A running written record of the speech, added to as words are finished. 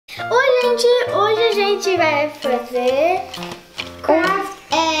gente, hoje a gente vai fazer craft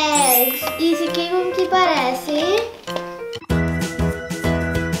eggs. Isso aqui como que parece?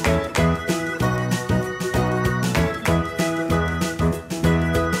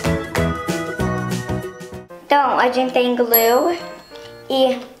 Então, a gente tem glue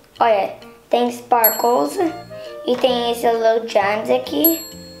e, olha, tem sparkles e tem esse little gems aqui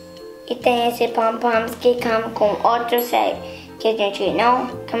e tem esse pom-poms que come com outro set que a gente não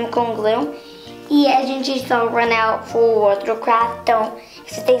come com glue e a gente só run out for outro craft. Então,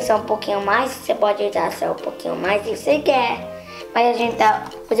 se tem só um pouquinho mais, você pode usar só um pouquinho mais se você quer, mas a gente tá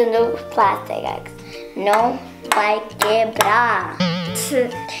usando plastic eggs, não vai quebrar.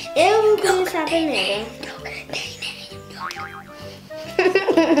 Eu vou começar primeiro.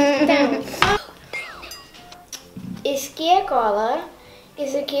 Então, isso aqui é cola,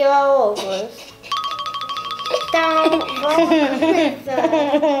 isso aqui é ovos. Então, vamos começar.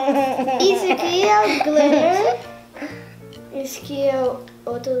 Isso aqui é o glitter, isso aqui é o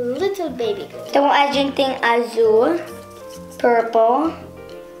outro little baby glitter. Então a gente tem azul, purple,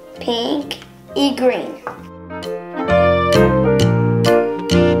 pink e green.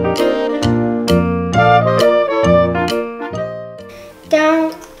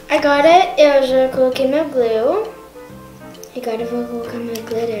 Então, agora eu já coloquei meu glue. Agora eu vou colocar meu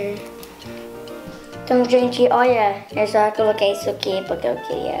glitter. Então, gente, olha, eu só coloquei isso aqui porque eu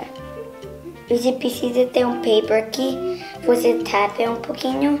queria. Você precisa ter um paper que você tapa um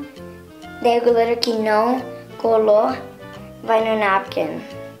pouquinho. Daí o glitter que não colou vai no napkin.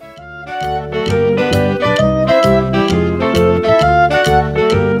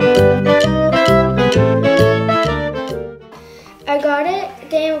 Agora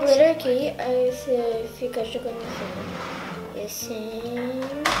tem o glitter aqui, aí você fica jogando assim. Assim.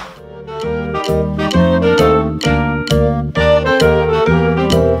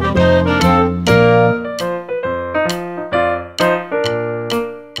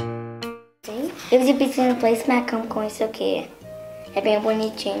 E você precisa de placemat com isso aqui. É bem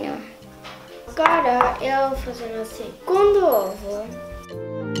bonitinho. Agora eu vou fazer o segundo ovo.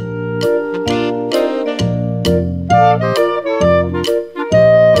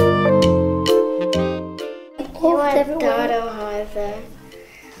 Eu adoro rosa.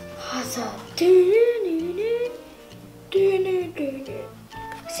 Rosa.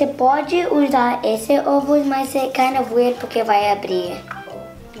 Você pode usar esse ovo, mas é kind of weird porque vai abrir.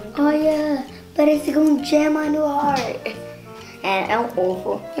 Olha, parece um gema no ar. É um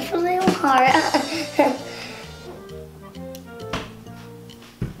ovo. Eu falei um heart.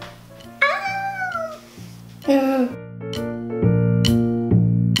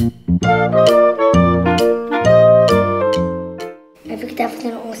 A Vicky tá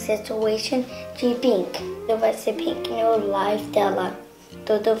fazendo um situation de pink. Tudo vai ser pink no life dela.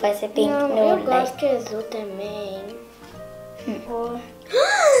 Tudo vai ser pink Não, no eu life. gosto de azul também. Oh.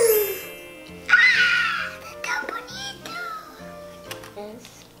 Tá tão bonito.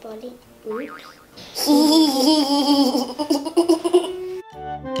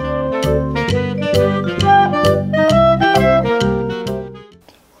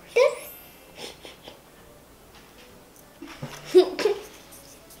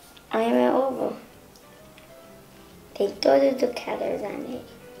 Olha meu ovo. Tem todos os colors nele.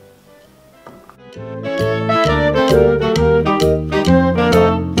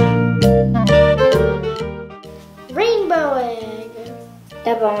 Rainbow egg.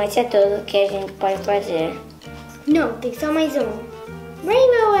 Tá bom, esse é tudo que a gente pode fazer. Não, tem só mais um.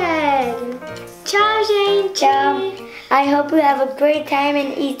 Rainbow egg. Tchau, gente. Tchau. I hope you have a great time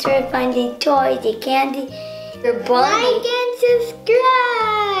in Easter finding toys and candy. Your Like and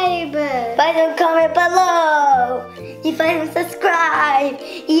subscribe. Faz um comment below. E faz um subscribe.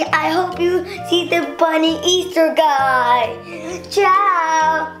 E I hope you see the bunny Easter guy.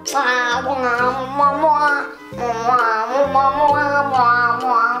 Tchau.